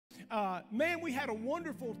Man, we had a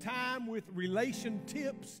wonderful time with relation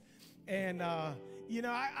tips, and you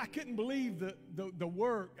know, I couldn't believe the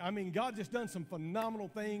work. I mean, God just done some phenomenal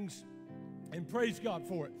things, and praise God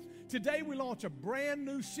for it. Today we launch a brand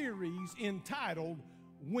new series entitled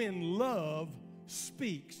When Love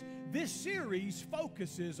Speaks. This series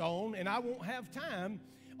focuses on, and I won't have time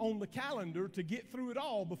on the calendar to get through it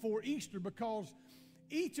all before Easter, because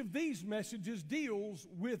each of these messages deals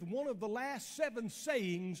with one of the last 7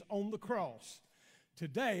 sayings on the cross.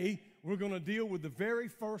 Today, we're going to deal with the very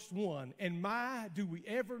first one. And my, do we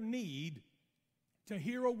ever need to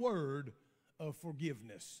hear a word of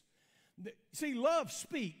forgiveness. See, love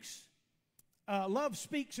speaks. Love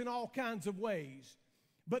speaks in all kinds of ways.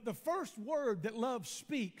 But the first word that love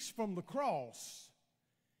speaks from the cross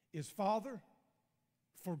is, Father,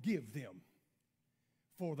 forgive them,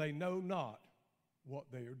 for they know not what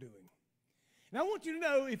they are doing. Now, I want you to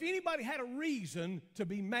know, if anybody had a reason to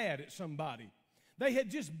be mad at somebody, they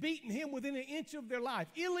had just beaten him within an inch of their life,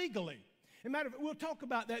 illegally. As a matter of fact, we'll talk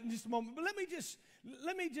about that in just a moment. But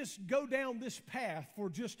let me just go down this path for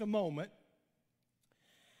just a moment.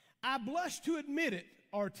 I blush to admit it,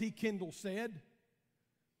 R.T. Kendall said.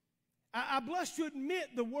 I blush to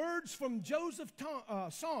admit the words from Joseph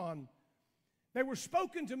Son. They were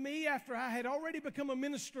spoken to me after I had already become a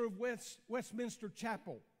minister of Westminster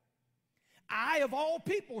Chapel. I, of all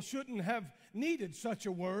people, shouldn't have needed such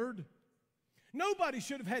a word. Nobody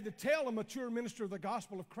should have had to tell a mature minister of the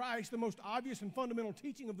gospel of Christ the most obvious and fundamental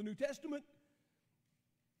teaching of the New Testament.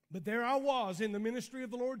 But there I was in the ministry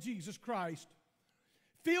of the Lord Jesus Christ,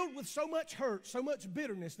 filled with so much hurt, so much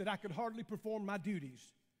bitterness that I could hardly perform my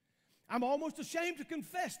duties. I'm almost ashamed to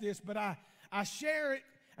confess this, but I share it.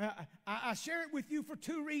 I share it with you for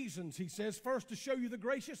 2 reasons, he says. First, to show you the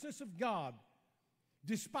graciousness of God,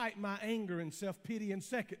 despite my anger and self-pity, and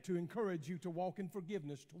second, to encourage you to walk in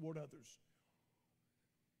forgiveness toward others.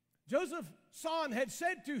 Joseph Son had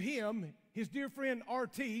said to him, his dear friend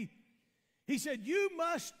R.T., he said, you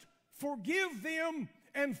must forgive them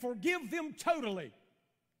and forgive them totally.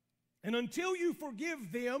 And until you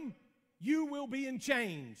forgive them, you will be in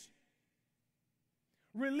chains.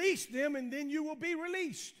 Release them and then you will be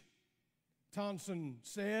released. Tonson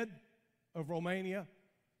said of Romania,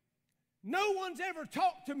 no one's ever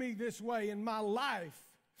talked to me this way in my life,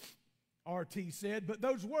 R.T. said, but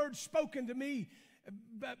those words spoken to me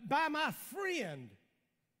by my friend,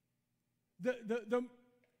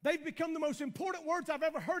 they've become the most important words I've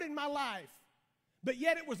ever heard in my life. But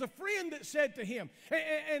yet it was a friend that said to him.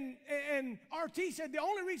 And R.T. said, the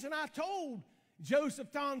only reason I told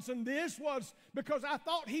Joseph Tonson this was because I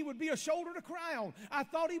thought he would be a shoulder to cry on. I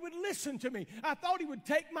thought he would listen to me. I thought he would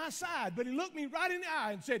take my side. But he looked me right in the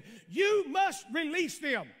eye and said, you must release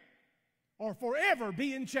them or forever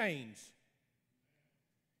be in chains.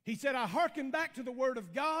 He said, I hearkened back to the word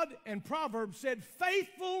of God, and Proverbs said,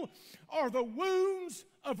 faithful are the wounds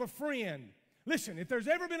of a friend. Listen, if there's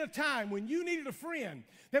ever been a time when you needed a friend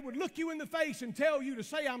that would look you in the face and tell you to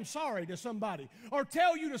say I'm sorry to somebody, or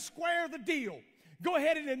tell you to square the deal, go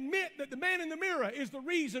ahead and admit that the man in the mirror is the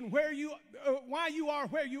reason why you are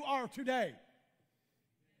where you are today.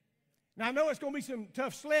 Now, I know it's going to be some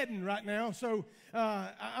tough sledding right now, so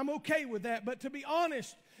I'm okay with that. But to be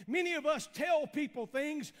honest, many of us tell people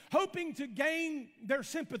things hoping to gain their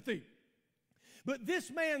sympathy. But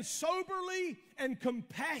this man soberly and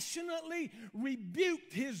compassionately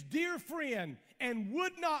rebuked his dear friend and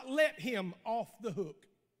would not let him off the hook.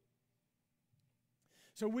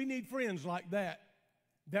 So we need friends like that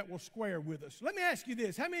will square with us. Let me ask you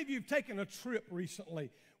this. How many of you have taken a trip recently,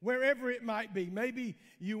 wherever it might be? Maybe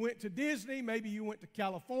you went to Disney. Maybe you went to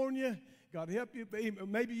California. God help you.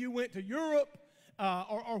 Maybe you went to Europe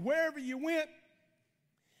or wherever you went.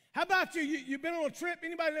 How about you? You've been on a trip?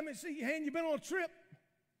 Anybody, let me see your hand. You've been on a trip?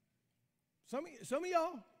 Some of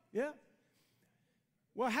y'all? Yeah?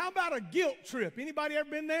 Well, how about a guilt trip? Anybody ever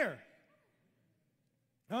been there?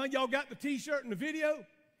 Y'all got the T-shirt and the video?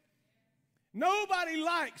 Nobody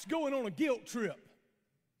likes going on a guilt trip.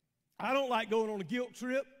 I don't like going on a guilt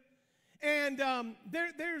trip. And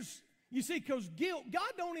you see, because guilt,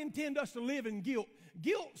 God don't intend us to live in guilt.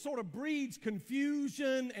 Guilt sort of breeds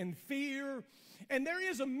confusion and fear. And there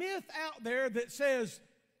is a myth out there that says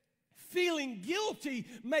feeling guilty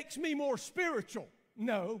makes me more spiritual.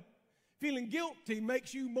 No, feeling guilty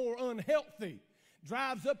makes you more unhealthy,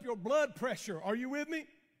 drives up your blood pressure. Are you with me?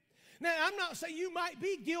 Now, I'm not saying you might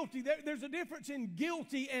be guilty. There's a difference in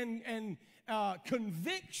guilty and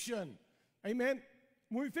conviction. Amen?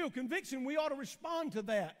 When we feel conviction, we ought to respond to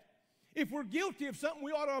that. If we're guilty of something,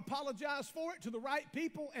 we ought to apologize for it to the right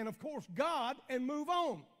people and, of course, God, and move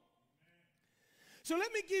on. So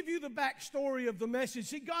let me give you the backstory of the message.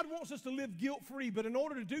 See, God wants us to live guilt-free, but in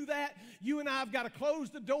order to do that, you and I have got to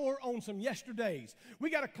close the door on some yesterdays.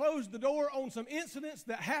 We got to close the door on some incidents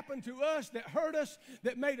that happened to us, that hurt us,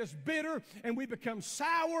 that made us bitter, and we become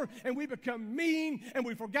sour, and we become mean, and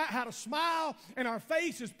we forgot how to smile, and our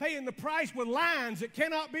face is paying the price with lines that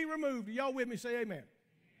cannot be removed. Are y'all with me? Say amen.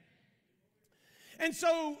 And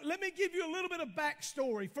so let me give you a little bit of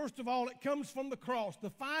backstory. First of all, it comes from the cross.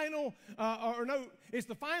 The final, it's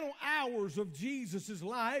the final hours of Jesus'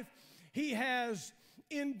 life. He has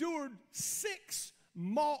endured 6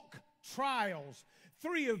 mock trials.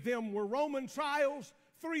 3 of them were Roman trials.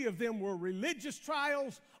 3 of them were religious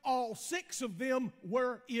trials. All 6 of them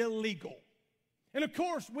were illegal. And of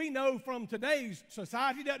course, we know from today's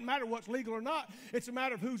society, it doesn't matter what's legal or not. It's a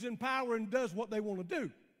matter of who's in power and does what they want to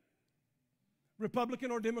do. Republican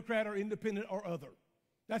or Democrat or independent or other.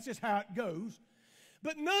 That's just how it goes.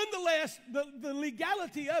 But nonetheless, the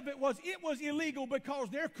legality of it was illegal because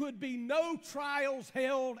there could be no trials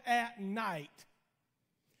held at night.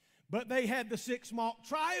 But they had the 6 mock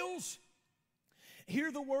trials.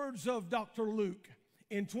 Hear the words of Dr. Luke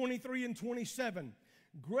in 23 and 27.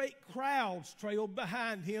 Great crowds trailed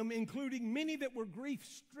behind him, including many that were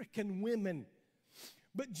grief-stricken women.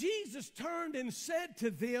 But Jesus turned and said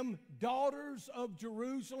to them, daughters of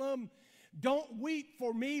Jerusalem, don't weep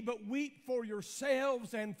for me, but weep for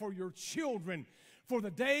yourselves and for your children. For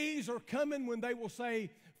the days are coming when they will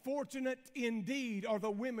say, fortunate indeed are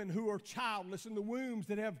the women who are childless and the wombs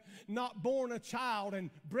that have not borne a child and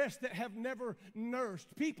breasts that have never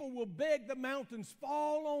nursed. People will beg the mountains,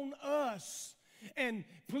 fall on us, and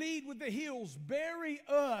plead with the hills, bury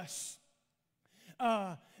us.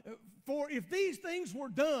 For if these things were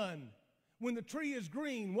done when the tree is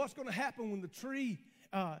green, what's going to happen when the tree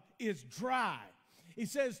is dry? He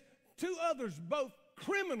says, 2 others, both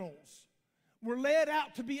criminals, were led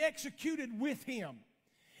out to be executed with him.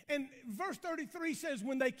 And verse 33 says,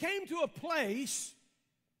 when they came to a place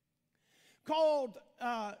called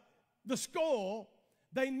the Skull,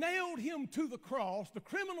 they nailed him to the cross. The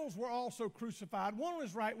criminals were also crucified, one on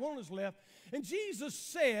his right, one on his left. And Jesus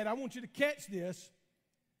said, I want you to catch this,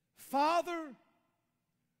 Father,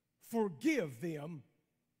 forgive them,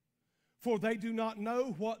 for they do not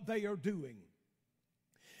know what they are doing.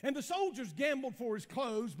 And the soldiers gambled for his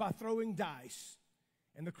clothes by throwing dice.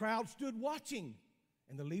 And the crowd stood watching,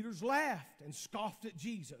 and the leaders laughed and scoffed at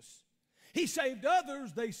Jesus. He saved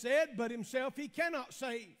others, they said, but himself he cannot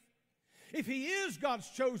save. If he is God's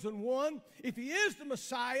chosen one, if he is the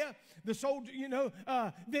Messiah, the soldier,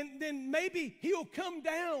 then maybe he'll come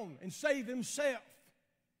down and save himself.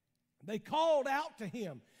 They called out to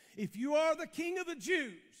him, if you are the King of the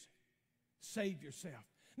Jews, save yourself.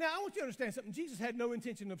 Now, I want you to understand something. Jesus had no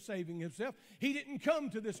intention of saving himself. He didn't come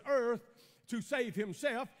to this earth to save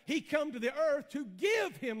himself. He come to the earth to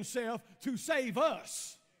give himself to save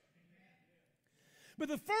us. But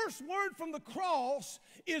the first word from the cross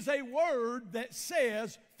is a word that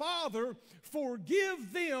says, Father,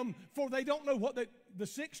 forgive them, for they don't know what the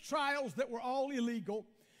 6 trials that were all illegal,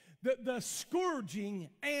 the scourging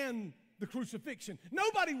and the crucifixion.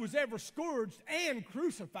 Nobody was ever scourged and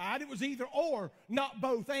crucified. It was either or, not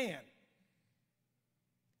both and.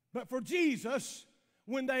 But for Jesus,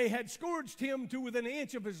 when they had scourged him to within an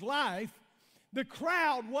inch of his life, the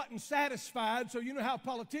crowd wasn't satisfied. So you know how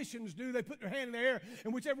politicians do. They put their hand in the air,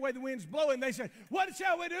 and whichever way the wind's blowing, they say, what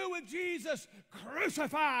shall we do with Jesus?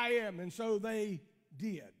 Crucify him. And so they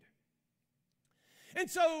did. And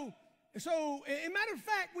so, as a matter of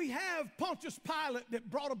fact, we have Pontius Pilate that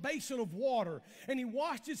brought a basin of water, and he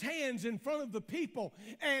washed his hands in front of the people,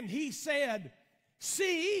 and he said,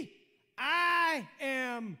 see, I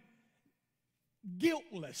am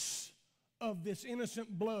guiltless of this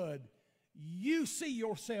innocent blood. You see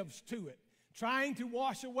yourselves to it, trying to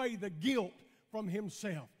wash away the guilt from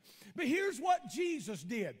himself. But here's what Jesus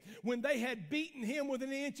did. When they had beaten him within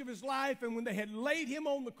an inch of his life, and when they had laid him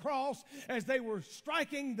on the cross, as they were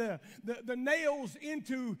striking the nails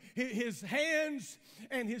into his hands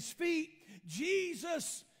and his feet,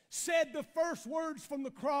 Jesus said the first words from the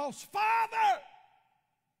cross, Father,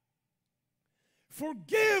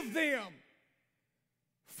 forgive them,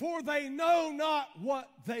 for they know not what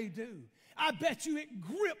they do. I bet you it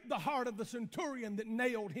gripped the heart of the centurion that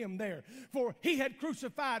nailed him there. For he had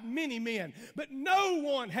crucified many men, but no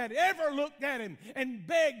one had ever looked at him and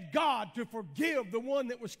begged God to forgive the one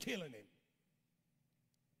that was killing him.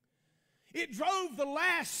 It drove the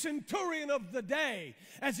last centurion of the day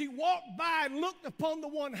as he walked by and looked upon the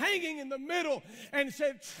one hanging in the middle and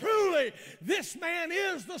said, truly, this man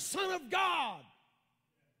is the Son of God.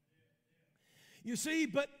 You see,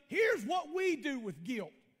 but here's what we do with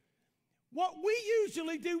guilt. What we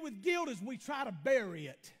usually do with guilt is we try to bury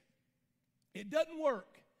it. It doesn't work.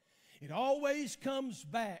 It always comes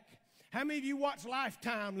back. How many of you watch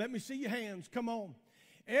Lifetime? Let me see your hands. Come on.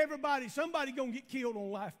 Somebody going to get killed on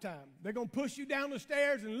Lifetime. They're going to push you down the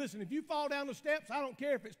stairs. And listen, if you fall down the steps, I don't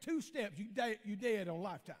care if it's 2 steps, you dead on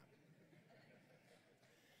Lifetime.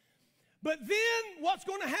 But then what's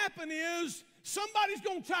going to happen is somebody's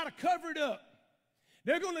going to try to cover it up.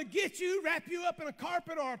 They're going to get you, wrap you up in a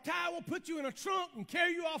carpet or a towel, put you in a trunk, and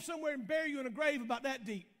carry you off somewhere and bury you in a grave about that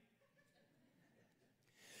deep.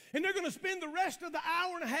 And they're going to spend the rest of the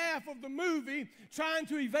hour and a half of the movie trying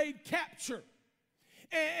to evade capture.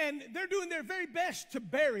 And they're doing their very best to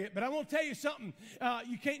bury it. But I want to tell you something.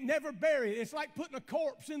 You can't never bury it. It's like putting a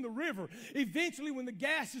corpse in the river. Eventually, when the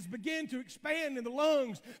gases begin to expand in the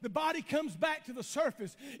lungs, the body comes back to the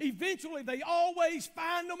surface. Eventually, they always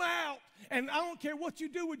find them out. And I don't care what you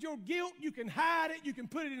do with your guilt. You can hide it. You can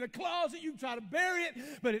put it in a closet. You can try to bury it.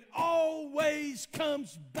 But it always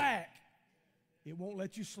comes back. It won't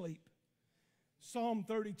let you sleep. Psalm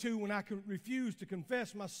 32, when I refused to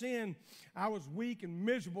confess my sin, I was weak and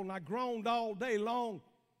miserable, and I groaned all day long.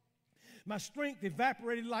 My strength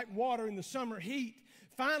evaporated like water in the summer heat.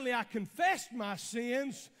 Finally, I confessed my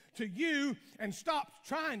sins to you and stopped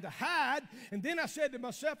trying to hide. And then I said to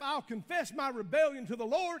myself, I'll confess my rebellion to the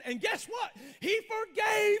Lord. And guess what? He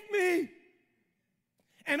forgave me.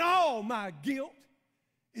 And all my guilt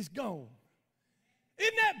is gone.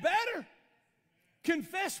 Isn't that better?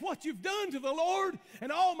 Confess what you've done to the Lord,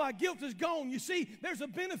 and all my guilt is gone. You see, there's a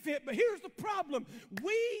benefit, but here's the problem.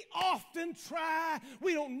 We often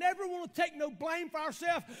we don't never want to take no blame for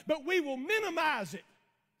ourselves, but we will minimize it.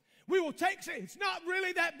 We will say, it's not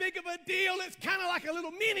really that big of a deal. It's kind of like a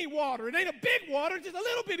little mini water. It ain't a big water, it's just a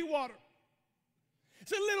little bitty water.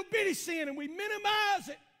 It's a little bitty sin, and we minimize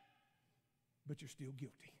it. But you're still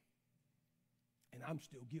guilty, and I'm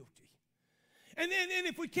still guilty. And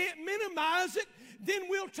if we can't minimize it, then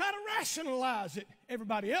we'll try to rationalize it.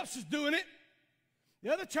 Everybody else is doing it.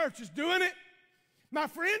 The other church is doing it. My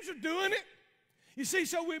friends are doing it. You see,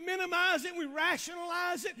 so we minimize it, we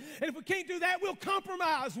rationalize it, and if we can't do that, we'll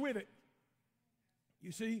compromise with it.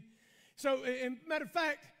 You see? So, matter of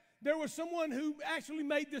fact, there was someone who actually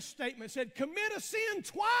made this statement, said, commit a sin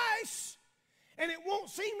twice, and it won't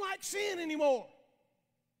seem like sin anymore.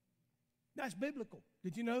 That's biblical.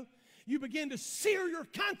 Did you know? You begin to sear your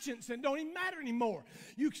conscience and don't even matter anymore.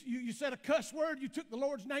 You said a cuss word, you took the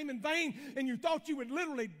Lord's name in vain, and you thought you would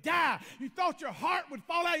literally die. You thought your heart would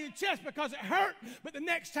fall out of your chest because it hurt, but the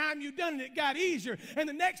next time you done it, it got easier. And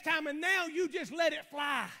the next time, and now you just let it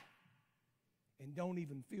fly and don't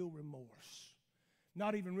even feel remorse.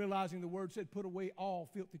 Not even realizing the word said, put away all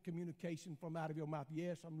filthy communication from out of your mouth.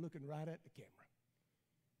 Yes, I'm looking right at the camera.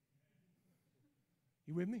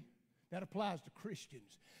 You with me? That applies to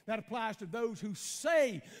Christians. That applies to those who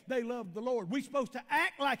say they love the Lord. We're supposed to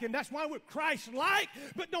act like Him. That's why we're Christ-like,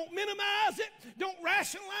 but don't minimize it. Don't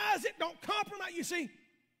rationalize it. Don't compromise. You see,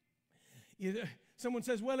 someone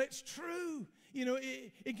says, well, it's true. You know,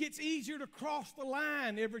 it gets easier to cross the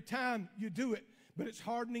line every time you do it, but it's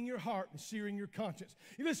hardening your heart and searing your conscience.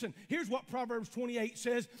 Listen, here's what Proverbs 28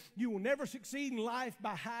 says. You will never succeed in life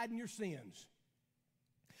by hiding your sins.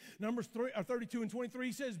 Numbers 32 and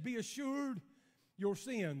 23 says, be assured your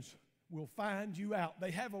sins will find you out.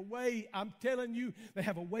 They have a way, I'm telling you, they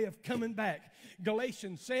have a way of coming back.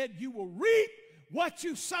 Galatians said you will reap what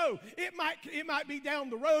you sow. It might be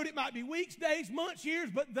down the road. It might be weeks, days, months,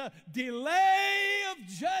 years, but the delay of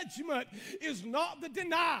judgment is not the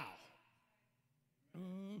denial.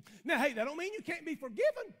 Now, hey, that don't mean you can't be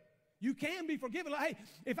forgiven. You can be forgiven. Like, hey,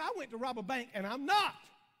 if I went to rob a bank, and I'm not,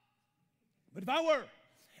 but if I were,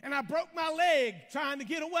 and I broke my leg trying to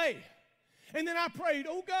get away. And then I prayed,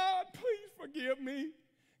 oh God, please forgive me.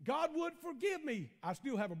 God would forgive me. I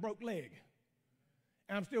still have a broke leg.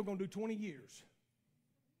 And I'm still going to do 20 years.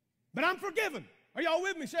 But I'm forgiven. Are y'all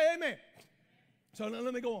with me? Say amen. So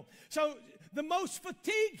let me go on. So the most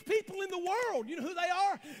fatigued people in the world, you know who they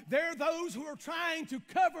are? They're those who are trying to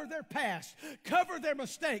cover their past, cover their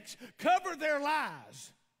mistakes, cover their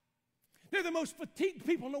lies. They're the most fatigued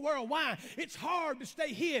people in the world. Why? It's hard to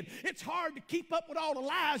stay hid. It's hard to keep up with all the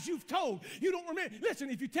lies you've told. You don't remember. Listen,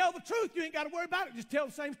 if you tell the truth, you ain't got to worry about it. Just tell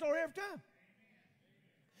the same story every time.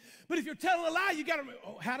 But if you're telling a lie, you got to,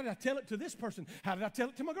 oh, how did I tell it to this person? How did I tell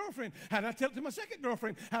it to my girlfriend? How did I tell it to my second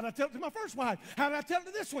girlfriend? How did I tell it to my first wife? How did I tell it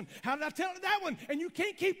to this one? How did I tell it to that one? And you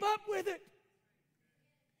can't keep up with it.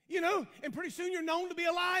 You know, and pretty soon you're known to be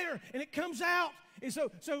a liar, and it comes out. And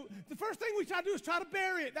so the first thing we try to do is try to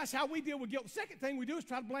bury it. That's how we deal with guilt. The second thing we do is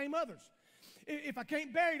try to blame others. if I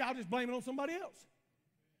can't bear it, I'll just blame it on somebody else.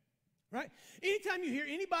 Right? Anytime you hear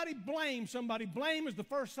anybody blame somebody, blame is the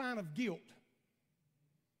first sign of guilt.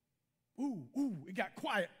 Ooh, it got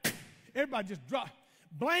quiet. Everybody just dropped.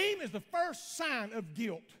 Blame is the first sign of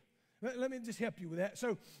guilt. Let me just help you with that.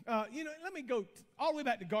 So, let me go all the way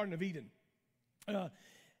back to Garden of Eden.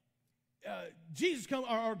 Jesus come,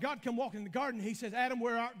 or God come walking in the garden. He says, Adam,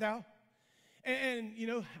 where art thou? And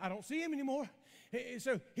I don't see him anymore.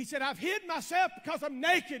 So he said, I've hid myself because I'm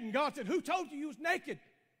naked. And God said, who told you was naked?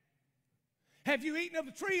 Have you eaten of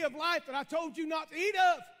the tree of life that I told you not to eat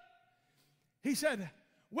of? He said,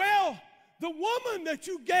 well, the woman that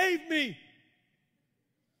you gave me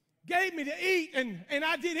to eat, and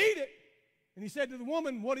I did eat it. And he said to the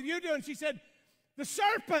woman, what have you done? She said, the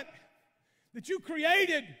serpent that you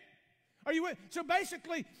created. Are you with? So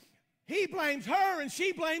basically, he blames her and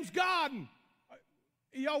she blames God. Are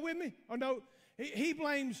y'all with me? Or no? He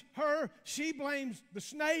blames her, she blames the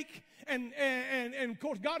snake, and of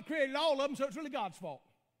course God created all of them, so it's really God's fault.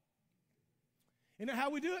 You know how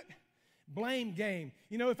we do it? Blame game.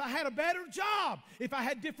 If I had a better job, if I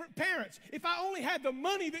had different parents, if I only had the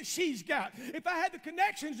money that she's got, if I had the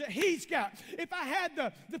connections that he's got, if I had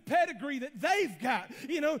the pedigree that they've got,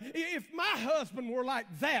 if my husband were like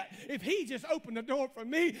that, if he just opened the door for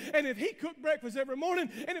me, and if he cooked breakfast every morning,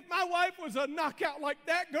 and if my wife was a knockout like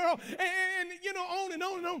that girl, and on and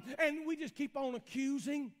on and on, and we just keep on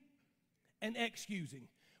accusing and excusing.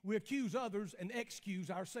 We accuse others and excuse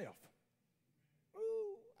ourselves.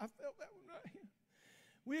 Ooh, I felt that one right here.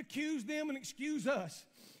 We accuse them and excuse us.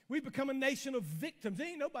 We become a nation of victims. It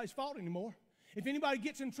ain't nobody's fault anymore. If anybody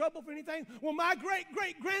gets in trouble for anything, well, my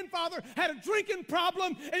great-great-grandfather had a drinking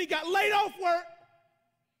problem and he got laid off work.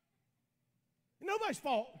 Nobody's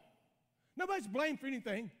fault. Nobody's blamed for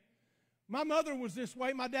anything. My mother was this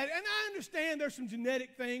way, my dad, and I understand there's some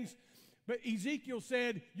genetic things, but Ezekiel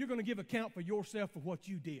said, you're going to give account for yourself for what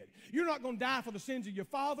you did. You're not going to die for the sins of your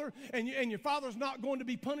father, and your father's not going to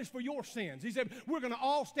be punished for your sins. He said, we're going to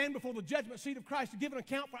all stand before the judgment seat of Christ to give an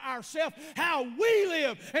account for ourselves, how we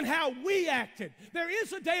live and how we acted. There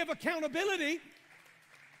is a day of accountability,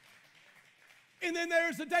 and then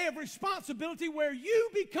there's a day of responsibility where you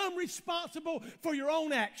become responsible for your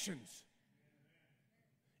own actions.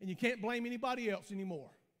 And you can't blame anybody else anymore.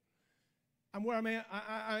 I'm where I'm at.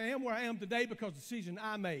 I am where I am today because of the decision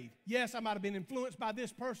I made. Yes, I might have been influenced by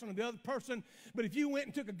this person or the other person, but if you went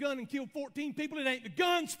and took a gun and killed 14 people, it ain't the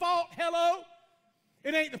gun's fault, hello.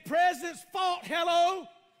 It ain't the president's fault, hello.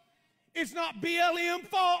 It's not BLM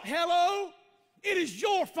fault, hello. It is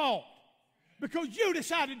your fault because you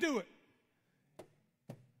decided to do it.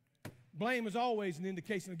 Blame is always an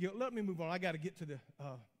indication of guilt. Let me move on. I got to get to the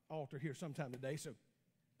altar here sometime today, so.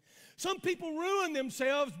 Some people ruin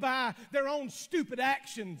themselves by their own stupid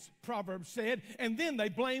actions, Proverbs said, and then they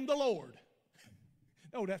blame the Lord.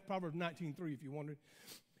 Oh, that's Proverbs 19:3 if you wondered.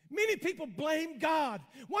 Many people blame God.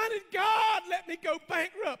 Why did God let me go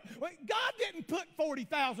bankrupt? Well, God didn't put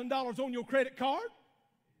 $40,000 on your credit card.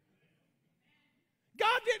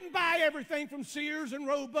 God didn't buy everything from Sears and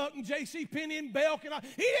Roebuck and JCPenney and Belk and all.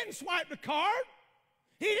 He didn't swipe the card.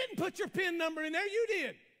 He didn't put your PIN number in there. You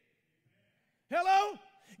did. Hello?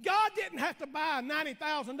 God didn't have to buy a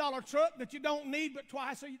 $90,000 truck that you don't need but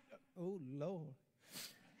twice a year. Oh, Lord.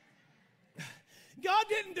 God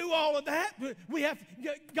didn't do all of that. But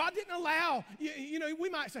God didn't allow, we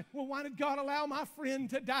might say, well, why did God allow my friend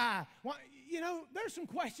to die? Why, there's some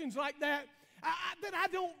questions like that. That I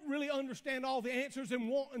don't really understand all the answers and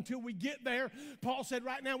want until we get there. Paul said,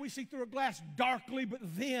 right now we see through a glass darkly, but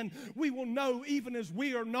then we will know even as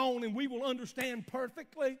we are known, and we will understand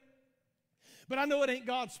perfectly. But I know it ain't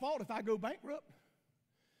God's fault if I go bankrupt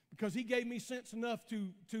because he gave me sense enough to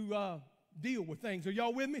deal with things. Are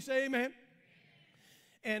y'all with me? Say amen.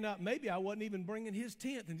 And maybe I wasn't even bringing his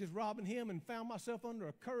tenth and just robbing him and found myself under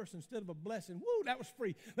a curse instead of a blessing. Woo, that was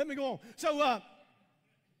free. Let me go on.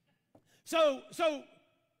 So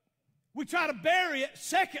we try to bury it.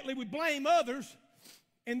 Secondly, we blame others,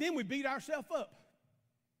 and then we beat ourselves up.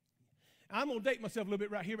 I'm going to date myself a little bit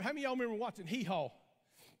right here, but how many of y'all remember watching Hee Haw?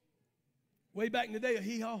 Way back in the day of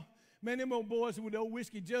Hee Haw, man, them old boys with the old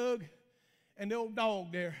whiskey jug and the old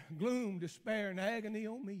dog there, gloom, despair, and agony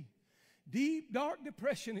on me. Deep, dark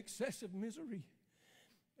depression, excessive misery.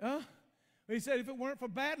 He said, if it weren't for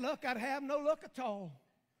bad luck, I'd have no luck at all.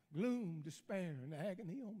 Gloom, despair, and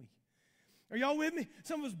agony on me. Are y'all with me?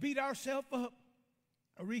 Some of us beat ourselves up.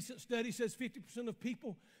 A recent study says 50% of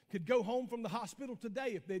people could go home from the hospital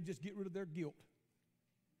today if they'd just get rid of their guilt.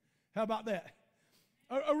 How about that?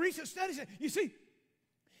 A recent study said, you see,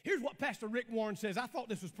 here's what Pastor Rick Warren says. I thought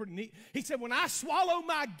this was pretty neat. He said, when I swallow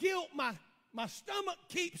my guilt, my My stomach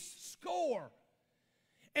keeps score.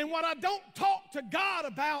 And what I don't talk to God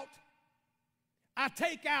about, I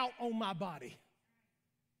take out on my body.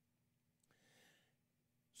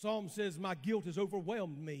 Psalm says, my guilt has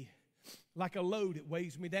overwhelmed me. Like a load, it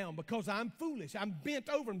weighs me down because I'm foolish. I'm bent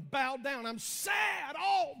over and bowed down. I'm sad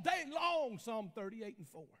all day long. Psalm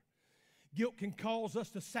 38:4. Guilt can cause us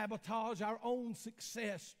to sabotage our own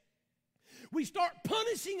success. We start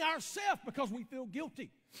punishing ourselves because we feel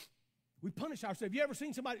guilty. We punish ourselves. Have you ever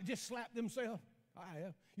seen somebody just slap themselves? I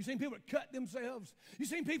have. You've seen people that cut themselves. You've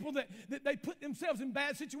seen people that they put themselves in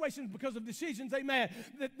bad situations because of decisions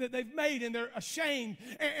that they've made, and they're ashamed,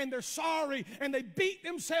 and they're sorry, and they beat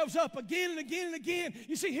themselves up again and again and again.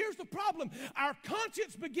 You see, here's the problem. Our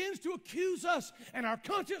conscience begins to accuse us, and our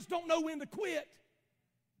conscience don't know when to quit.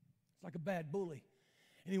 It's like a bad bully,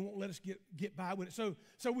 and he won't let us get by with it.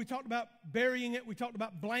 So we talked about burying it. We talked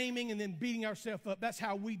about blaming and then beating ourselves up. That's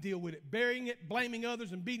how we deal with it. Burying it, blaming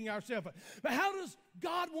others, and beating ourselves up. But how does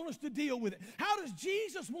God want us to deal with it? How does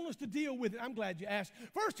Jesus want us to deal with it? I'm glad you asked.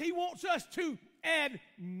 First, he wants us to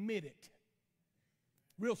admit it.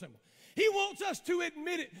 Real simple. He wants us to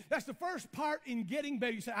admit it. That's the first part in getting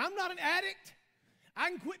better. You say, I'm not an addict. I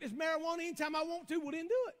can quit this marijuana anytime I want to. Well, then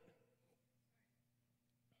do it.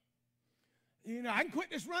 You know, I can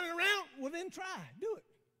quit this running around. Well, then try. Do it.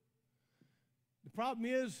 The problem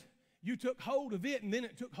is you took hold of it, and then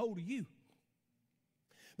it took hold of you.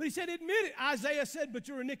 But he said, admit it. Isaiah said, but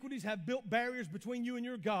your iniquities have built barriers between you and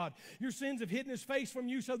your God. Your sins have hidden his face from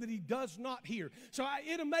you so that he does not hear. So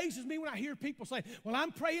it amazes me when I hear people say, well,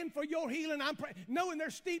 I'm praying for your healing. I'm praying, knowing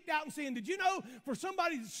they're steeped out in sin. Did you know for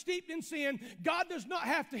somebody that's steeped in sin, God does not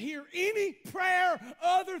have to hear any prayer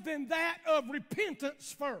other than that of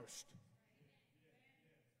repentance first?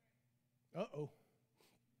 Uh-oh.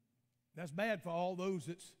 That's bad for all those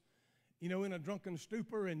that's, in a drunken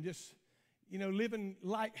stupor and just, living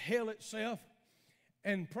like hell itself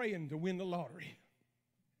and praying to win the lottery.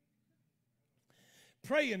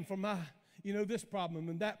 Praying for my, this problem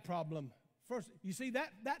and that problem. First, you see,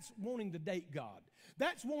 that's wanting to date God.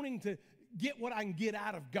 That's wanting to get what I can get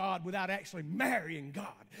out of God without actually marrying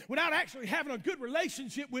God, without actually having a good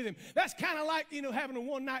relationship with him. That's kind of like, having a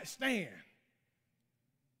one-night stand.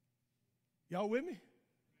 Y'all with me?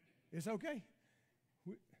 It's okay.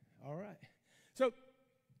 All right. So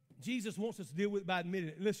Jesus wants us to deal with it by admitting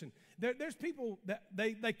it. Listen, there's people that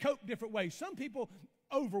they cope different ways. Some people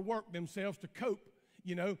overwork themselves to cope.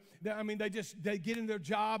 They get in their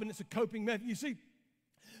job and it's a coping method. You see,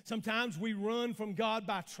 sometimes we run from God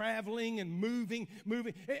by traveling and moving.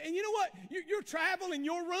 And you know what? Your travel and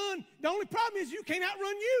your run, the only problem is you can't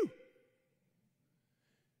outrun you.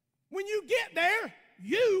 When you get there,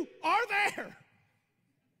 you are there.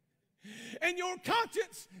 And your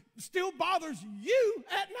conscience still bothers you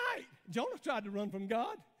at night. Jonah tried to run from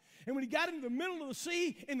God. And when he got into the middle of the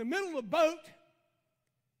sea, in the middle of the boat,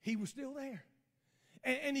 he was still there.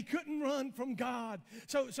 And he couldn't run from God.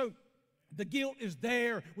 So the guilt is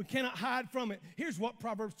there. We cannot hide from it. Here's what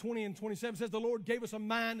Proverbs 20:27 says. The Lord gave us a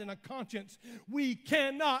mind and a conscience. We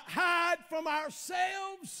cannot hide from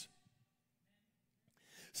ourselves.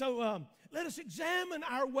 So let us examine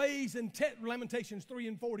our ways, and Lamentations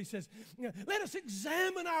 3:40 says, let us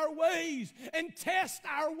examine our ways and test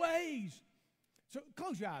our ways. So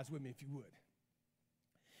close your eyes with me if you would.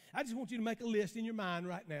 I just want you to make a list in your mind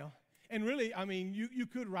right now. And really, you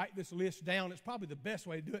could write this list down. It's probably the best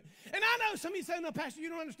way to do it. And I know some of you say, no, Pastor, you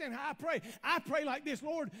don't understand how I pray. I pray like this.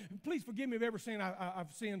 Lord, please forgive me of every sin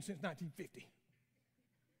I've sinned since 1950.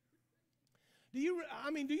 Do you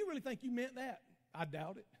really think you meant that? I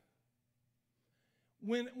doubt it.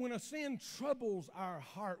 When a sin troubles our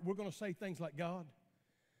heart, we're going to say things like, God,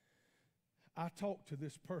 I talked to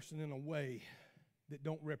this person in a way that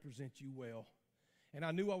don't represent you well. And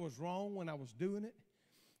I knew I was wrong when I was doing it.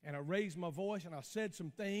 And I raised my voice and I said some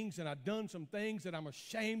things and I've done some things that I'm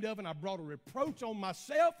ashamed of, and I brought a reproach on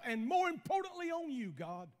myself and more importantly on you,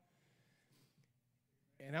 God.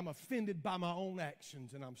 And I'm offended by my own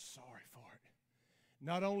actions and I'm sorry for it.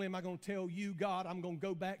 Not only am I going to tell you, God, I'm going to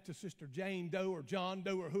go back to Sister Jane Doe or John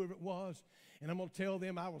Doe or whoever it was, and I'm going to tell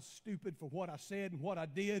them I was stupid for what I said and what I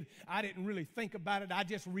did. I didn't really think about it. I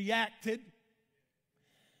just reacted.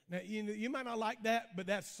 Now, you might not like that, but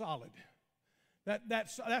that's solid.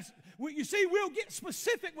 You see, we'll get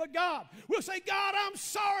specific with God. We'll say, God, I'm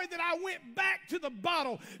sorry that I went back to the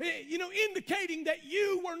bottle, indicating that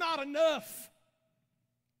you were not enough.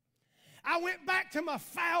 I went back to my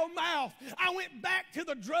foul mouth. I went back to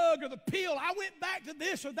the drug or the pill. I went back to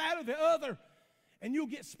this or that or the other. And you'll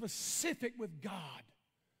get specific with God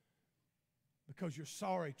because you're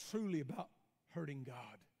sorry truly about hurting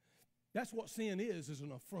God. That's what sin is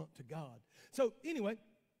an affront to God. So anyway,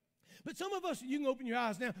 but some of us, you can open your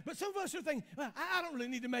eyes now, but some of us are thinking, well, I don't really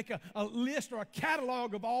need to make a list or a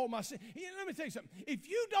catalog of all my sins. Let me tell you something. If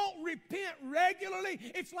you don't repent regularly,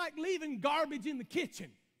 it's like leaving garbage in the kitchen.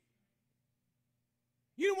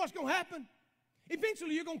 You know what's going to happen?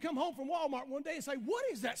 Eventually, you're going to come home from Walmart one day and say, what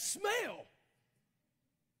is that smell?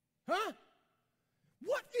 Huh?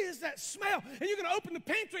 What is that smell? And you're going to open the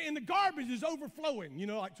pantry and the garbage is overflowing,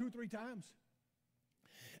 like 2 or 3 times.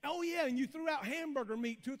 Oh, yeah, and you threw out hamburger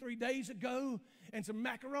meat 2 or 3 days ago and some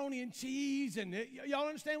macaroni and cheese, and y'all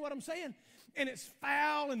understand what I'm saying? And it's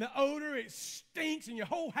foul, and the odor, it stinks, and your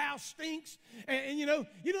whole house stinks. And there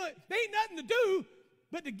ain't nothing to do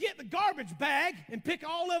but to get the garbage bag and pick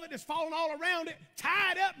all of it that's falling all around it,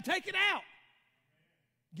 tie it up, and take it out.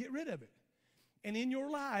 Get rid of it. And in your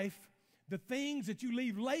life, the things that you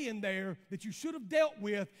leave laying there that you should have dealt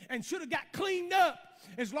with and should have got cleaned up,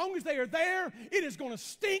 as long as they are there, it is going to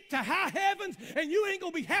stink to high heavens, and you ain't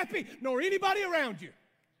going to be happy nor anybody around you.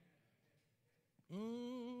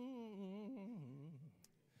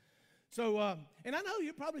 So, and I know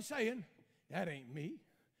you're probably saying, that ain't me.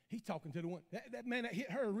 He's talking to the one. That man that hit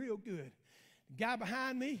her real good. The guy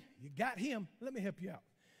behind me, you got him. Let me help you out.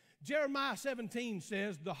 Jeremiah 17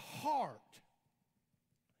 says, the heart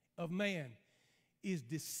of man is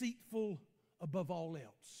deceitful above all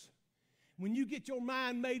else. When you get your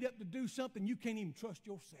mind made up to do something, you can't even trust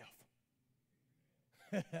yourself.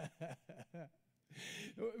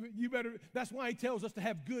 That's why he tells us to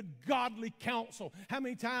have good, godly counsel. How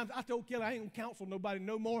many times I told Kelly I ain't going to counsel nobody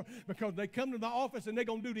no more because they come to my office and they're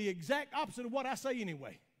going to do the exact opposite of what I say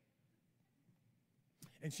anyway.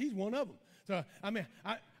 And she's one of them. So,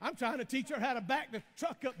 I'm trying to teach her how to back the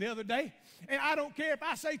truck up the other day, and I don't care if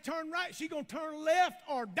I say turn right, she's going to turn left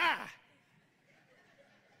or die.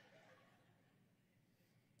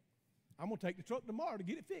 I'm going to take the truck tomorrow to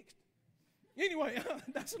get it fixed. Anyway,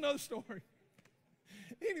 that's another story.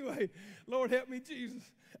 Anyway, Lord help me, Jesus.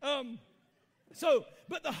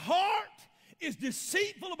 But the heart is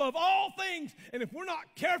deceitful above all things, and if we're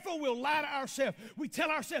not careful, we'll lie to ourselves. We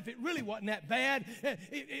tell ourselves it really wasn't that bad.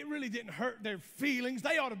 It really didn't hurt their feelings.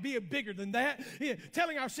 They ought to be bigger than that.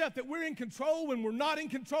 Telling ourselves that we're in control when we're not in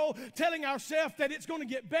control. Telling ourselves that it's going to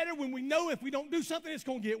get better when we know if we don't do something, it's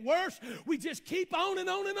going to get worse. We just keep on and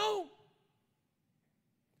on and on.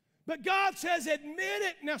 But God says admit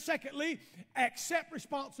it. Now, secondly, accept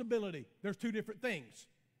responsibility. There's 2 different things.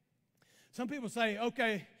 Some people say,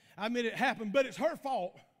 okay, I admit it happened, but it's her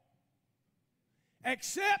fault.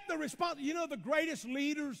 Accept the responsibility.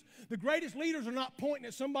 The greatest leaders are not pointing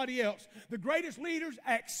at somebody else. The greatest leaders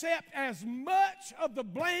accept as much of the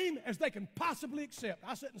blame as they can possibly accept.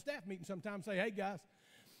 I sit in staff meetings sometimes and say, hey, guys,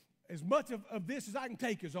 as much of this as I can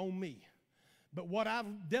take is on me. But what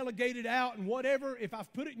I've delegated out and whatever, if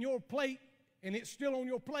I've put it in your plate and it's still on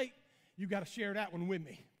your plate, you got to share that one with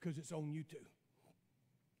me because it's on you too.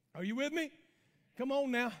 Are you with me? Come on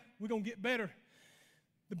now. We're going to get better.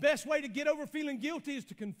 The best way to get over feeling guilty is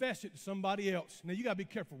to confess it to somebody else. Now, you got to be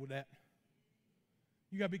careful with that.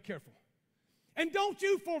 You got to be careful. And don't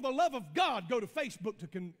you, for the love of God, go to Facebook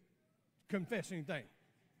to confess anything.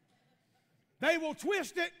 They will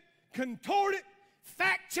twist it, contort it,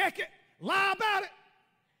 fact check it, lie about it,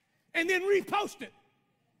 and then repost it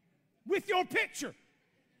with your picture.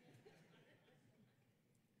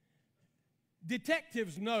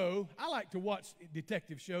 Detectives know. I like to watch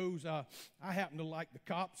detective shows. I happen to like the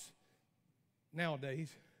cops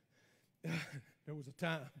nowadays. There was a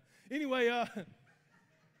time.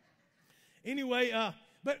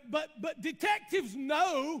 But detectives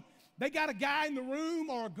know. They got a guy in the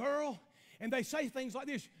room or a girl, and they say things like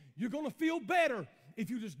this: you're going to feel better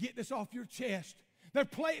if you just get this off your chest. And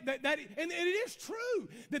it is true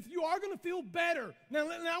that you are going to feel better. Now,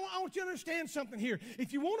 I want you to understand something here.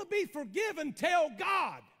 If you want to be forgiven, tell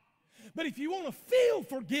God. But if you want to feel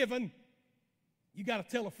forgiven, you got to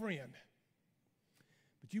tell a friend.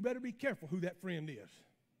 But you better be careful who that friend is.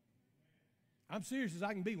 I'm serious as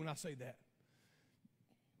I can be when I say that.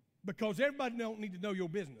 Because everybody don't need to know your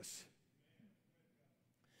business.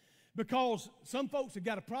 Because some folks have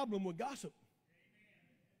got a problem with gossip.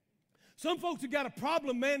 Some folks have got a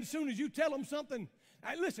problem, man, as soon as you tell them something.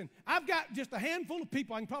 Hey, listen, I've got just a handful of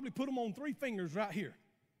people. I can probably put them on 3 fingers right here.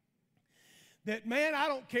 That, man, I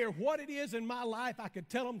don't care what it is in my life. I could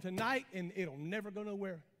tell them tonight, and it'll never go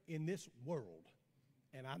nowhere in this world.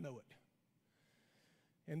 And I know it.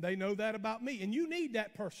 And they know that about me. And you need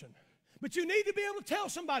that person. But you need to be able to tell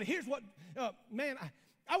somebody, here's what, man,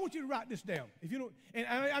 I want you to write this down. If you don't, and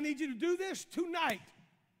I need you to do this tonight.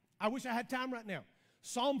 I wish I had time right now.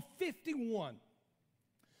 Psalm 51.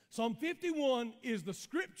 Psalm 51 is the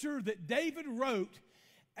scripture that David wrote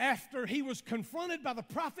after he was confronted by the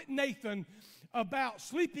prophet Nathan about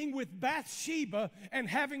sleeping with Bathsheba and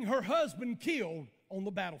having her husband killed on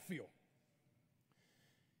the battlefield.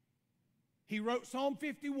 He wrote Psalm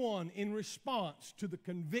 51 in response to the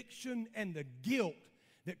conviction and the guilt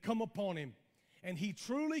that come upon him. And he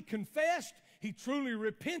truly confessed, he truly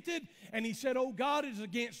repented, and he said, "Oh God, it is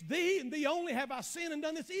against thee and thee only have I sinned and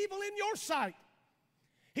done this evil in your sight."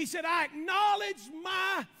 He said, "I acknowledge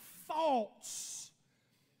my faults.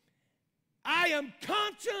 I am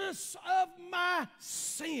conscious of my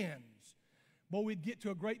sins." Boy, we'd get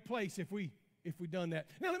to a great place if we done that.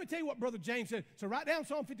 Now, let me tell you what Brother James said. So write down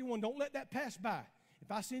Psalm 51. Don't let that pass by. If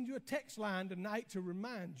I send you a text line tonight to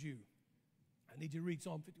remind you, I need you to read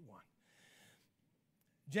Psalm 51.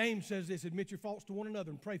 James says this: admit your faults to one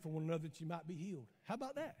another and pray for one another that you might be healed. How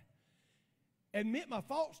about that? Admit my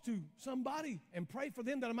faults to somebody and pray for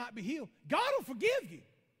them that I might be healed. God will forgive you.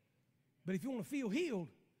 But if you want to feel healed,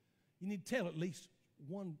 you need to tell at least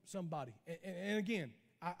somebody. And again,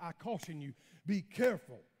 I caution you, be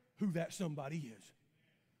careful who that somebody is.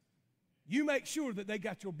 You make sure that they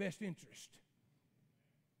got your best interest.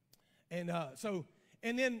 And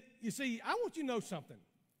then, you see, I want you to know something.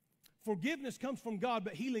 Forgiveness comes from God,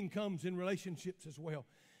 but healing comes in relationships as well.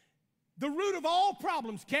 The root of all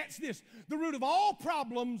problems, catch this, the root of all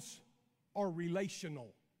problems are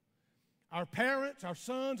relational. Our parents, our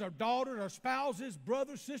sons, our daughters, our spouses,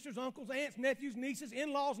 brothers, sisters, uncles, aunts, nephews, nieces,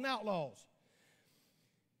 in-laws, and outlaws.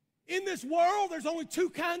 In this world, there's only two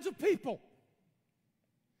kinds of people.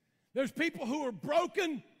 There's people who are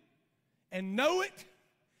broken and know it,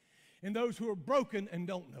 and those who are broken and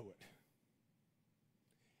don't know it.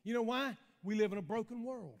 You know why? We live in a broken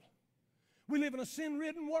world. We live in a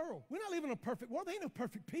sin-ridden world. We're not living in a perfect world. There ain't no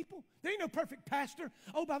perfect people. There ain't no perfect pastor.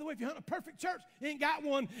 Oh, by the way, if you hunt a perfect church, you ain't got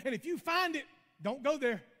one. And if you find it, don't go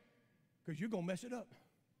there, because you're going to mess it up.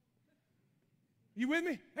 You with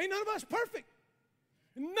me? Ain't none of us perfect.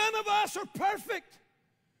 None of us are perfect.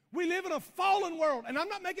 We live in a fallen world. And I'm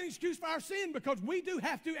not making an excuse for our sin, because we do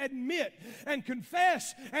have to admit and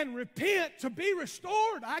confess and repent to be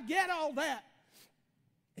restored. I get all that.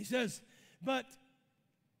 He says, but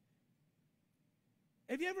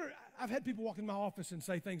I've had people walk in my office and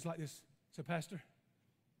say things like this. Say, "Pastor,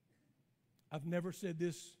 I've never said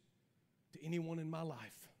this to anyone in my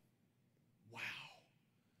life." Wow.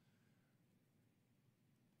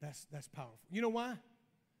 That's powerful. You know why?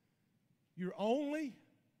 You're only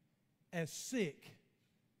as sick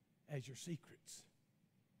as your secrets.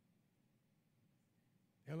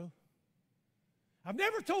 Hello? I've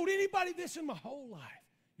never told anybody this in my whole life.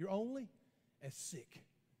 You're only as sick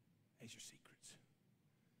as your secrets.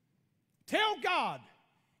 Tell God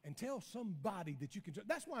and tell somebody that you can.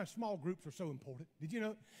 That's why small groups are so important. Did you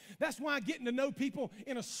know? That's why getting to know people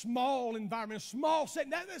in a small environment, a small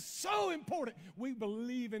setting, that is so important. We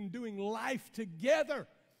believe in doing life together,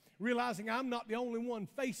 realizing I'm not the only one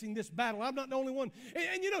facing this battle. I'm not the only one.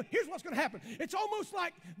 And you know, here's what's going to happen. It's almost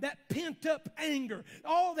like that pent-up anger,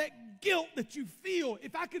 all that guilt that you feel.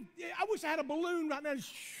 I wish I had a balloon right now.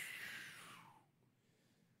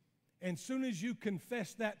 And as soon as you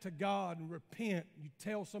confess that to God and repent, you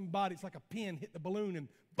tell somebody, it's like a pin hit the balloon and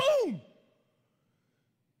boom!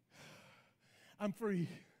 I'm free.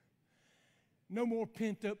 No more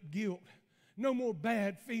pent-up guilt. No more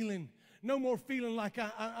bad feeling. No more feeling like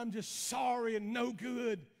I'm just sorry and no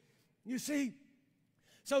good. You see?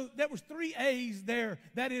 So there was 3 A's there.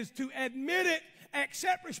 That is to admit it,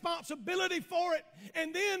 accept responsibility for it,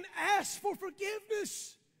 and then ask for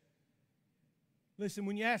forgiveness. Listen,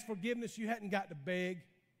 when you ask forgiveness, you hadn't got to beg.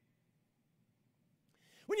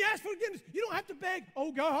 When you ask for forgiveness, you don't have to beg.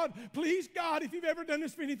 "Oh, God, please, God, if you've ever done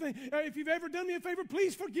this for anything, if you've ever done me a favor,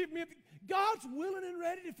 please forgive me." God's willing and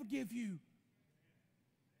ready to forgive you.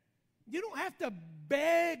 You don't have to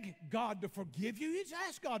beg God to forgive you. You just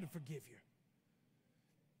ask God to forgive you.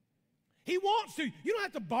 He wants to. You don't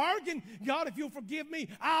have to bargain. "God, if you'll forgive me,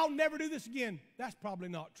 I'll never do this again." That's probably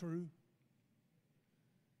not true.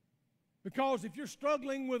 Because if you're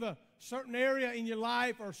struggling with a certain area in your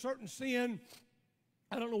life or a certain sin,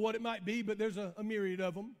 I don't know what it might be, but there's a myriad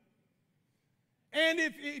of them. And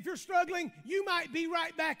if you're struggling, you might be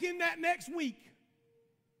right back in that next week.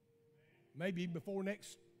 Maybe before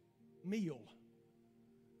next meal.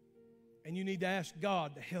 And you need to ask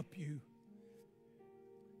God to help you.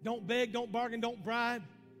 Don't beg, don't bargain, don't bribe.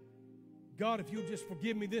 "God, if you'll just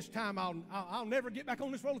forgive me this time, I'll never get back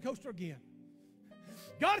on this roller coaster again.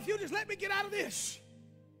 God, if you'll just let me get out of this."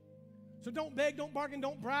 So don't beg, don't bargain,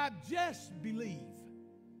 don't bribe. Just believe.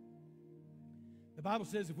 The Bible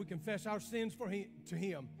says if we confess our sins to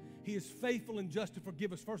Him, He is faithful and just to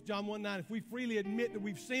forgive us. 1 John 1:9, if we freely admit that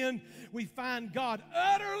we've sinned, we find God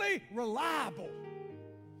utterly reliable.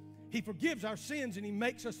 He forgives our sins and He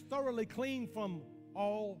makes us thoroughly clean from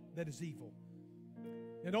all that is evil.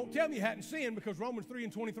 Now don't tell me you hadn't sinned, because Romans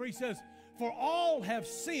 3:23 says, for all have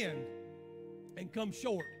sinned and come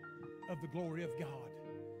short of the glory of God.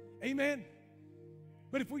 Amen?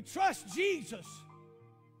 But if we trust Jesus,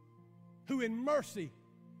 who in mercy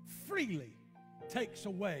freely takes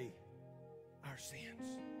away our sins.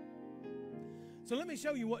 So let me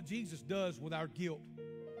show you what Jesus does with our guilt.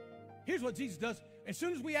 Here's what Jesus does. As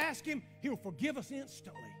soon as we ask Him, He'll forgive us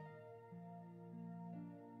instantly.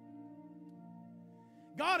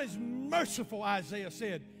 God is merciful, Isaiah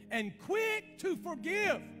said, and quick to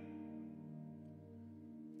forgive.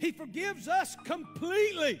 He forgives us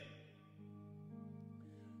completely.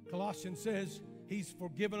 Colossians says He's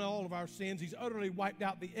forgiven all of our sins. He's utterly wiped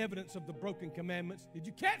out the evidence of the broken commandments. Did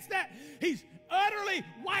you catch that? He's utterly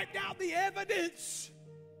wiped out the evidence.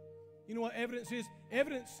 You know what evidence is?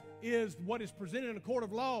 Evidence is what is presented in a court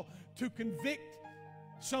of law to convict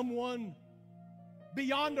someone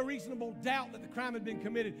beyond a reasonable doubt that the crime had been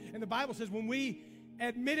committed. And the Bible says when we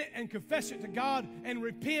admit it and confess it to God and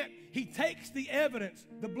repent, He takes the evidence,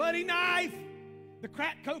 the bloody knife, the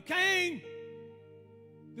crack cocaine,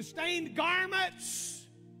 the stained garments,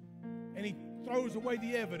 and He throws away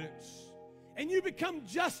the evidence. And you become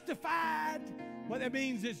justified. What that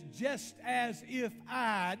means is just as if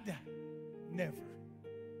I'd never.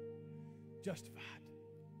 Justified.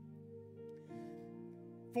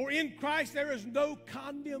 For in Christ there is no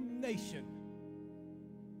condemnation.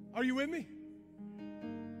 Are you with me?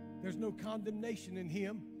 There's no condemnation in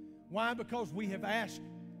Him. Why? Because we have asked.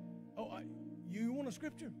 You want a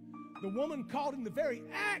scripture? The woman caught in the very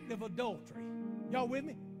act of adultery. Y'all with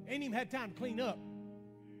me? Ain't even had time to clean up.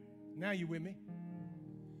 Now you with me?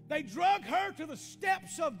 They drug her to the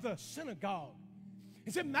steps of the synagogue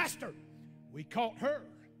and said, Master, we caught her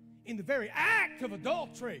in the very act of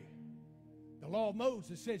adultery. The law of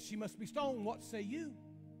Moses said she must be stoned. What say you?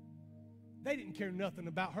 They didn't care nothing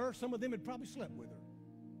about her. Some of them had probably slept with her.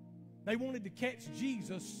 They wanted to catch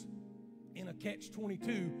Jesus in a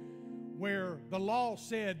catch-22 where the law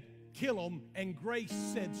said kill them and grace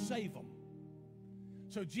said save them.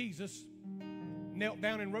 So Jesus knelt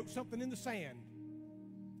down and wrote something in the sand.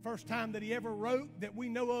 First time that He ever wrote that we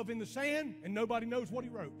know of in the sand, and nobody knows what He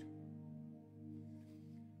wrote.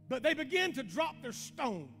 But they began to drop their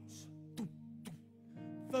stones.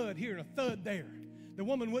 Thud here and a thud there. The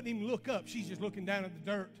woman wouldn't even look up. She's just looking down at the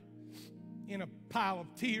dirt in a pile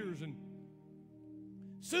of tears. And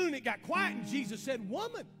soon it got quiet, and Jesus said,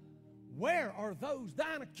 Woman, where are those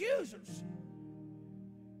thine accusers?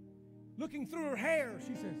 Looking through her hair,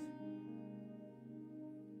 she says,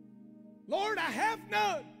 Lord, I have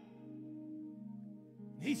none.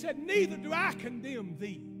 He said, neither do I condemn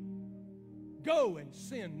thee. Go and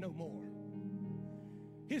sin no more.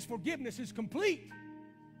 His forgiveness is complete.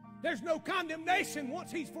 There's no condemnation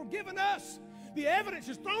once He's forgiven us. The evidence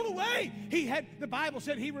is thrown away. The Bible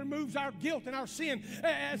said He removes our guilt and our sin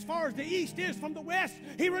as far as the east is from the west.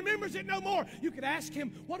 He remembers it no more. You could ask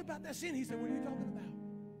Him, what about that sin? He said, what are you talking about?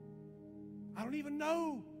 I don't even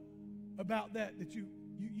know about that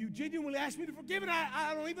you genuinely asked me to forgive, and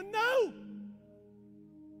I don't even know.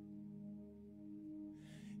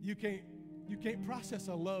 You can't process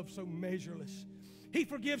a love so measureless. He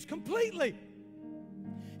forgives completely.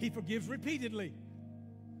 He forgives repeatedly.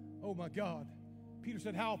 Oh my God. Peter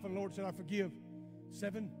said, how often, Lord? Said, I forgive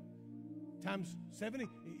 7 times 70,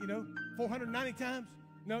 490 times.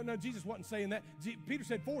 No, Jesus wasn't saying that. Peter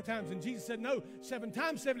said 4 times, and Jesus said, no, 7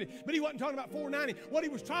 times 70. But He wasn't talking about 490. What He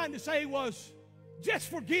was trying to say was, just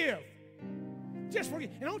forgive. Just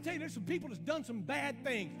forgive. And I'll tell you, there's some people that's done some bad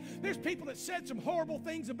things. There's people that said some horrible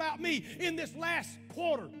things about me in this last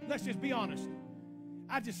quarter. Let's just be honest.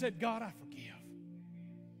 I just said, God, I forgive.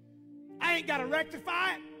 I ain't got to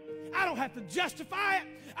rectify it. I don't have to justify it.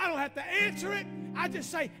 I don't have to answer it. I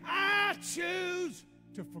just say, I choose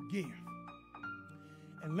to forgive.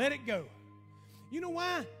 And let it go. You know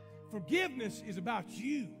why? Forgiveness is about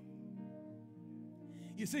you.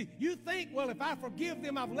 You see, you think, well, if I forgive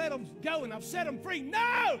them, I've let them go and I've set them free.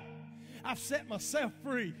 No! I've set myself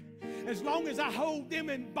free. As long as I hold them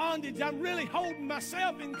in bondage, I'm really holding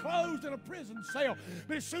myself enclosed in a prison cell.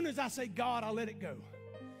 But as soon as I say, God, I let it go,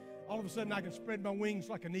 all of a sudden I can spread my wings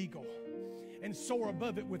like an eagle and soar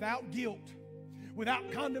above it without guilt,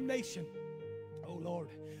 without condemnation. Oh, Lord,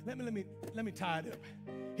 let me tie it up.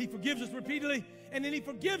 He forgives us repeatedly, and then He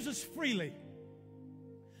forgives us freely.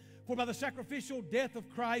 For by the sacrificial death of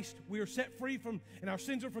Christ, we are set free from, and our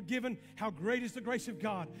sins are forgiven. How great is the grace of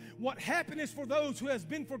God. What happiness for those who has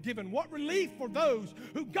been forgiven. What relief for those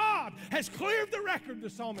who God has cleared the record, the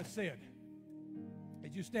psalmist said.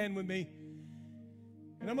 As you stand with me,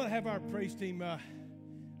 and I'm going to have our praise team,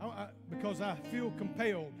 because I feel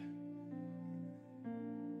compelled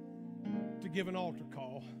to give an altar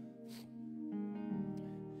call.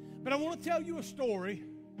 But I want to tell you a story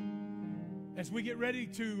as we get ready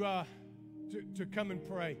to come and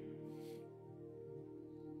pray.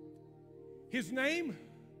 His name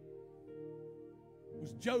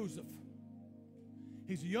was Joseph.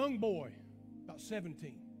 He's a young boy, about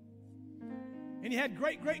 17. And he had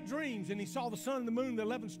great, great dreams, and he saw the sun and the moon and the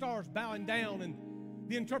 11 stars bowing down, and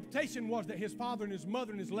the interpretation was that his father and his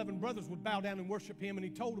mother and his 11 brothers would bow down and worship him, and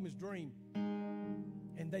he told them his dream.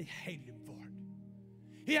 And they hated him for it.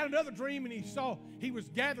 He had another dream, and he saw he was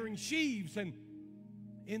gathering sheaves and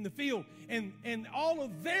in the field, and all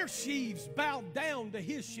of their sheaves bowed down to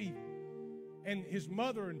his sheaf. And his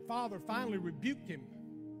mother and father finally rebuked him.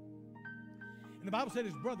 And the Bible said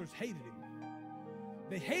his brothers hated him.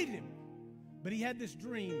 They hated him, but he had this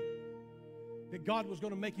dream that God was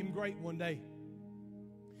going to make him great one day.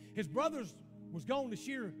 His brothers was going to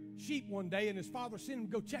shear sheep one day, and his father sent him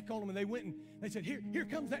to go check on them, and they went and they said, here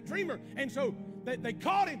comes that dreamer. And so they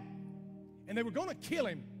caught him, and they were going to kill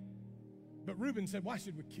him. But Reuben said, why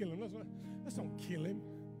should we kill him? Let's don't kill him.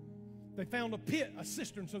 They found a pit, a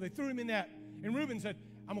cistern, so they threw him in that. And Reuben said,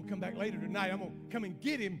 I'm going to come back later tonight. I'm going to come and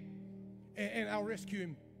get him, and I'll rescue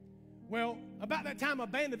him. Well, about that time, a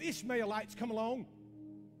band of Ishmaelites come along,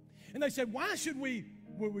 and they said, why would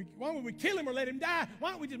we kill him or let him die?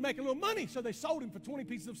 Why don't we just make a little money? So they sold him for 20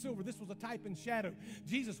 pieces of silver. This was a type and shadow.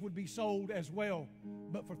 Jesus would be sold as well,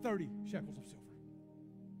 but for 30 shekels of silver.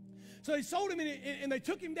 So they sold him, and they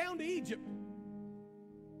took him down to Egypt.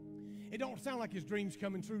 It don't sound like his dream's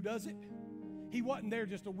coming true, does it? He wasn't there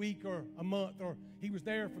just a week or a month, or he was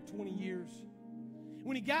there for 20 years.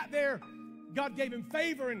 When he got there, God gave him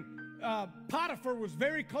favor, and Potiphar was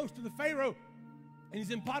very close to the Pharaoh, and he's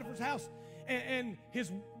in Potiphar's house, and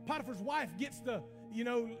Potiphar's wife gets the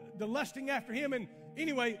lusting after him. And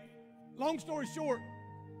anyway, long story short,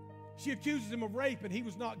 she accuses him of rape, and he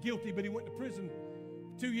was not guilty, but he went to prison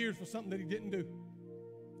 2 years for something that he didn't do.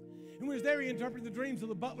 And when he was there, he interpreted the dreams of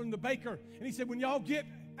the butler and the baker, and he said, when y'all get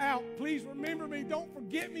out, please remember me. Don't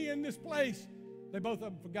forget me in this place. They both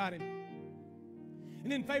of them forgot him.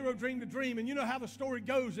 And then Pharaoh dreamed a dream, and you know how the story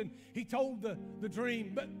goes, and he told the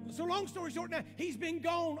dream. But so long story short, now he's been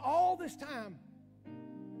gone all this time.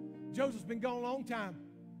 Joseph's been gone a long time.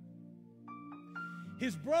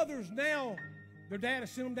 His brothers now, their dad has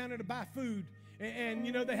sent them down there to buy food. And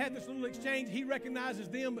they had this little exchange. He recognizes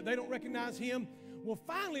them, but they don't recognize him. Well,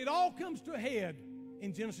 finally, it all comes to a head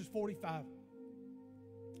in Genesis 45.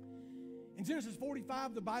 In Genesis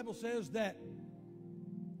 45, the Bible says that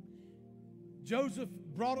Joseph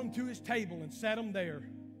brought them to his table and sat them there.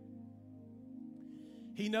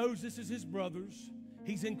 He knows this is his brothers.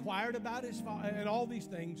 He's inquired about his father and all these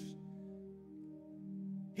things.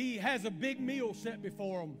 He has a big meal set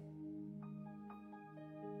before them.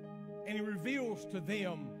 And he reveals to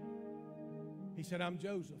them, he said, I'm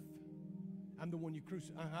Joseph. I'm the one you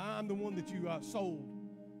crucified. I'm the one that you sold.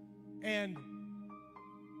 And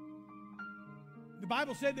the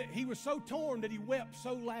Bible said that he was so torn that he wept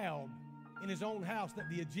so loud in his own house that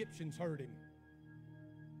the Egyptians heard him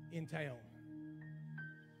in town.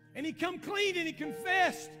 And he come clean and he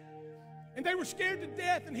confessed. And they were scared to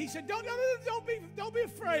death. And he said, don't be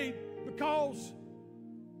afraid, because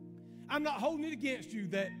I'm not holding it against you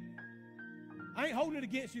that I ain't holding it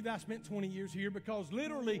against you that I spent 20 years here, because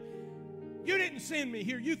literally you didn't send me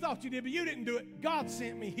here. You thought you did, but you didn't do it. God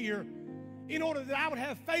sent me here in order that I would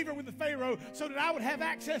have favor with the Pharaoh, so that I would have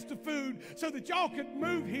access to food, so that y'all could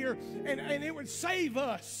move here and it would save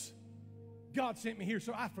us. God sent me here,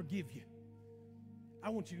 so I forgive you. I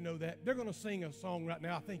want you to know that. They're going to sing a song right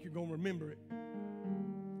now. I think you're going to remember it.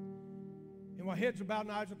 And while heads are bowed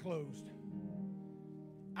and eyes are closed,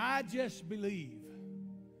 I just believe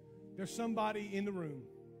there's somebody in the room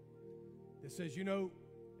that says,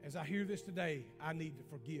 as I hear this today, I need to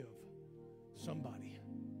forgive somebody.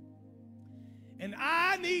 And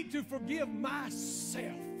I need to forgive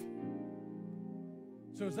myself.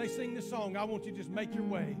 So as they sing this song, I want you to just make your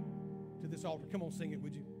way to this altar. Come on, sing it,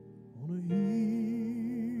 would you? On a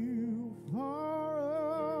hill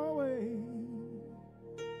far away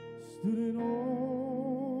stood an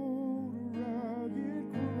old rugged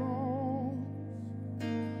cross,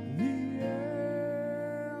 the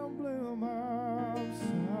emblem of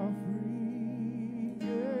suffering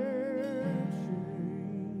and shame.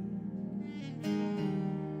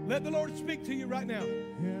 Let the Lord speak to you right now.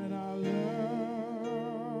 And I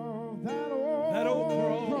love that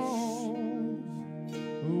old cross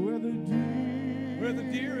where the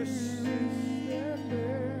dearest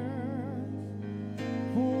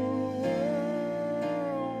for a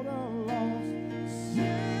world of lost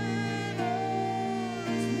sinners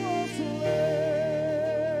was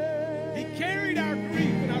laid. He carried our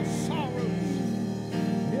grief and our sorrows.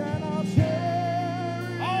 And I'll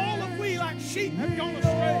cherish All of we like sheep have gone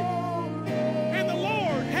astray, and the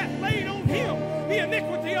Lord hath laid on him the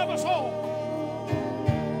iniquity of us all.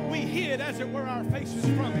 We hid, as it were, our faces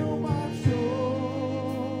from him.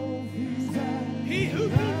 He who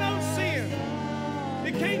knew no sin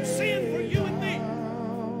became sin for you and me,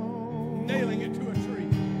 nailing it to a tree.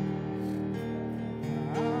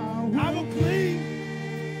 I will cling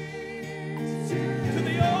to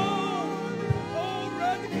the old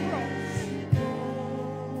rugged cross.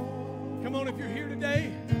 Come on, if you're here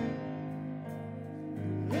today,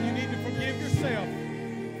 you need to forgive yourself.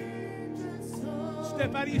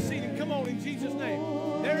 Step out of your seat and come on in Jesus' name.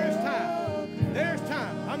 There is time. There's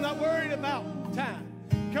time. I'm not worried about time.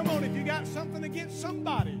 Come on, if you got something against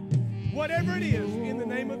somebody, whatever it is, in the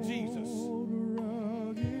name of Jesus,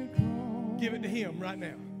 give it to him right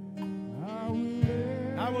now.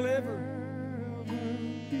 I will ever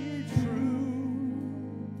be true.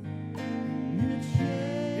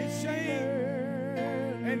 It's shame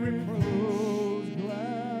and reproach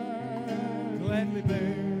gladly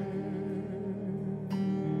bear.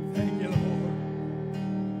 Thank you, Lord.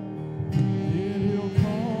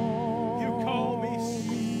 He'll call me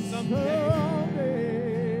someday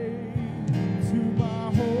to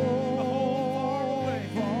my home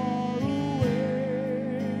far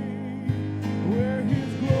away, where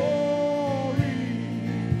his glory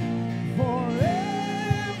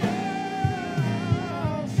forever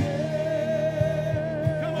I'll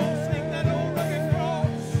share. Come on, sing that old rugged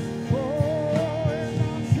cross. Oh, and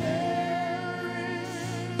I'll cherish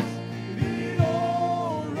the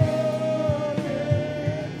old rugged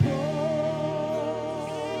cross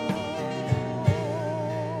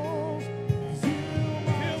till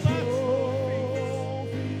my trophies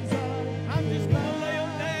I'm just going to lay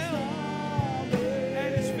them down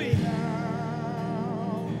at his feet.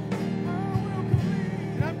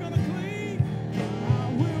 And I'm going to cling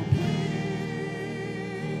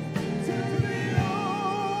to the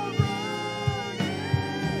old rugged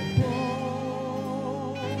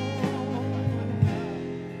cross.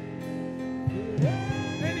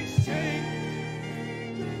 and exchange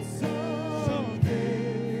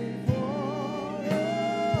someday.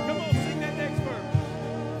 Come on, sing that next verse.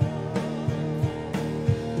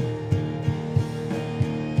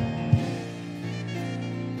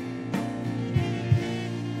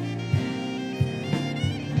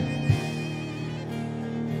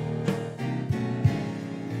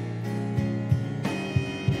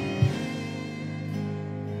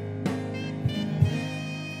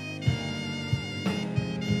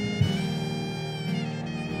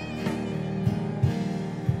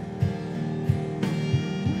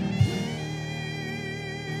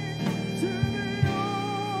 To the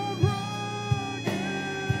old rugged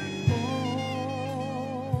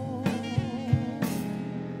cross,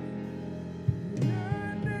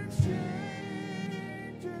 and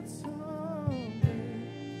exchange it someday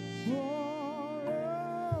for a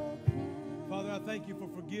crown. Father, I thank you for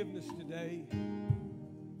forgiveness today.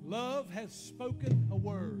 Love has spoken a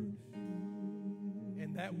word,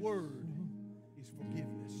 and that word is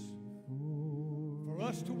forgiveness. For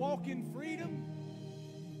us to walk in freedom,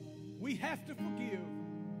 we have to forgive.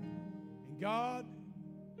 And God,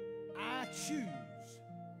 I choose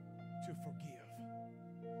to forgive.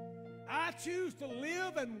 I choose to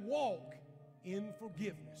live and walk in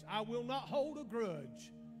forgiveness. I will not hold a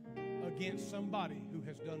grudge against somebody who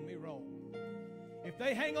has done me wrong. If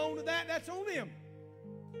they hang on to that, that's on them.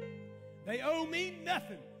 They owe me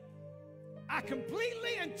nothing. I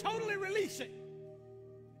completely and totally release it.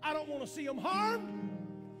 I don't want to see them harmed.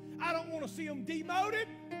 I don't want to see them demoted.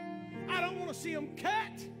 I don't want to see them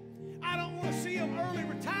cut. I don't want to see them early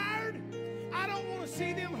retired. I don't want to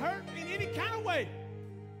see them hurt in any kind of way.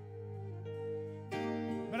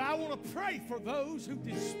 But I want to pray for those who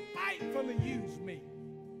despitefully use me.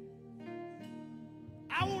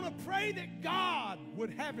 I want to pray that God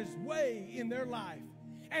would have his way in their life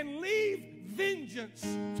and leave vengeance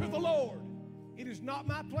to the Lord. It is not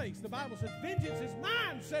my place. The Bible says, vengeance is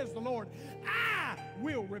mine, says the Lord. I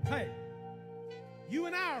will repay. You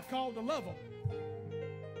and I are called to love them.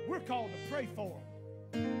 We're called to pray for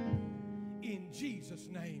them. In Jesus'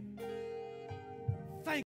 name.